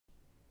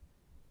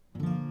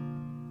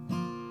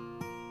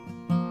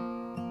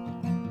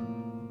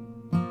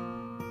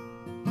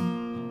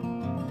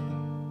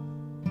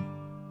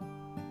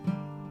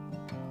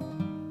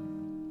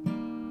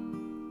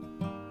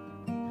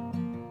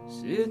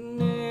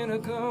Sitting in a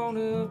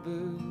corner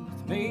booth,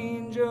 me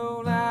and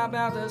Joe lie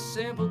about the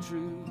simple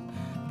truth,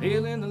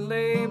 peeling the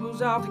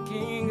labels off the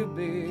king of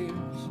beers.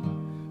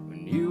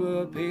 When you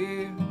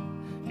appeared,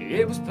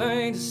 it was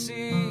plain to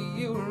see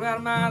you were out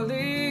of my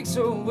league,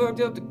 so I worked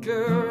up the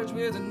courage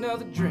with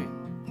another drink.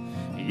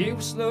 You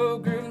were slow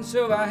grooving,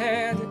 so I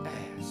had to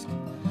ask.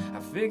 I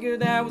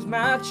figured that was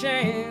my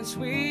chance.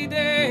 We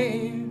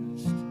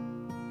danced,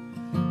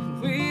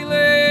 and we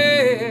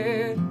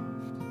laughed.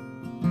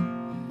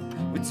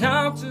 We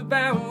talked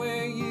about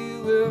where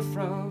you were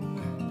from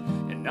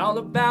and all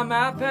about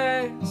my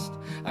past.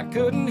 I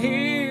couldn't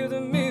hear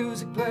the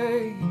music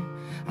play,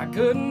 I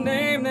couldn't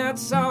name that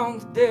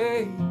song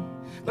today,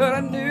 but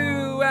I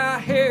knew I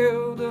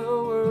held the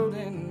whole world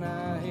in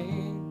my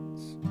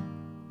hands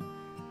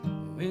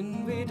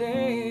when we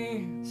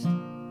danced.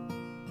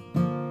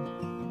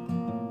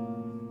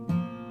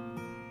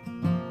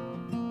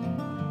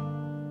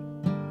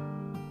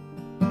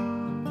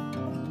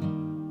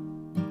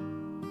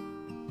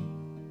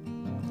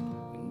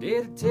 We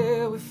did it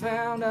till we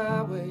found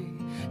our way,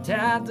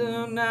 tied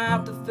the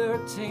knot the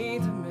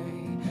 13th of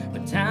May.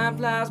 But time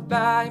flies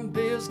by and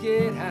bills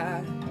get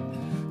high,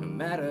 no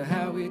matter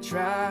how we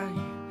try.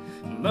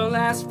 But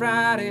last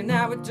Friday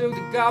night we took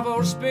the car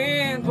for a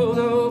spin, pulled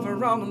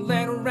over on the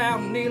lane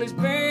around Neely's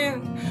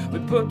Bend. We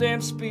put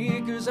them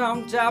speakers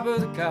on top of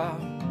the car,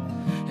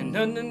 and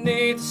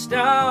underneath the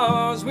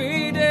stars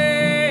we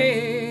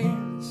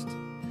danced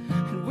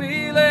and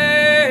we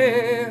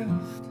laughed.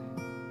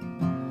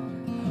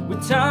 We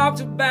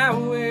talked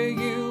about where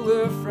you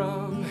were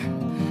from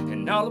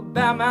and all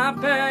about my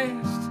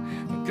past.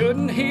 We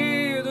couldn't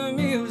hear the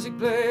music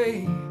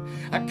play,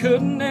 I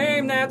couldn't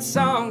name that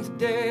song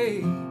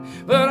today,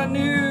 but I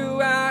knew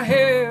I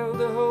held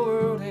the whole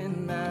world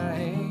in my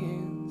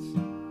hands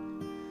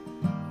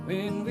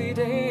when we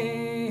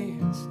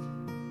danced.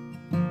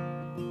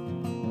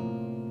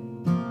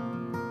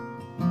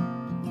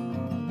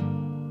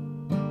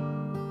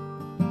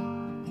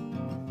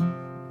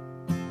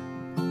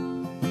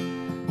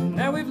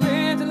 Now we've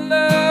lived in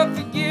love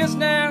for years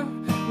now,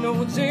 no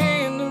one's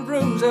in the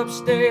rooms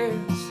upstairs.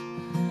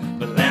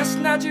 But last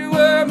night you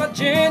were my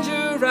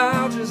Ginger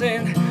Rogers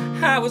and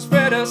I was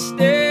Fred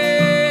Astaire.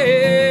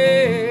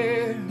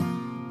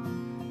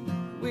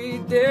 We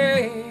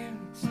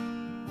danced.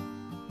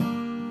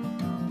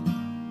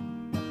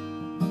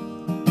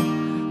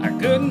 I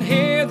couldn't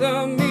hear the